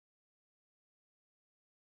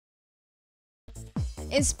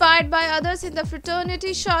Inspired by others in the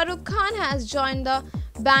fraternity, Shah Rukh Khan has joined the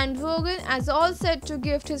bandwagon as all set to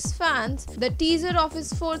gift his fans the teaser of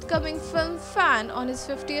his forthcoming film Fan on his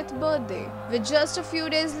 50th birthday. With just a few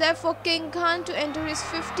days left for King Khan to enter his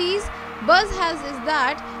 50s, buzz has is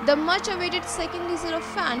that the much-awaited second teaser of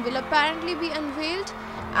Fan will apparently be unveiled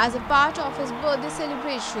as a part of his birthday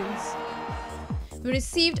celebrations. We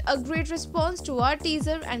received a great response to our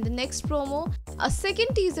teaser and the next promo. A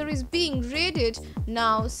second teaser is being raided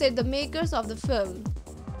now, said the makers of the film.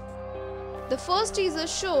 The first teaser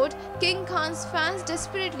showed King Khan's fans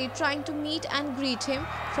desperately trying to meet and greet him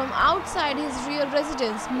from outside his real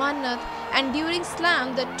residence, Mannat, and during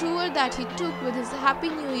Slam, the tour that he took with his Happy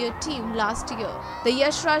New Year team last year. The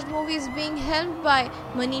Yash Raj movie is being helmed by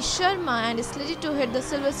Manish Sharma and is slated to hit the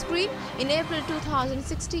silver screen in April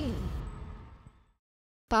 2016.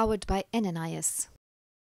 Powered by NNIS.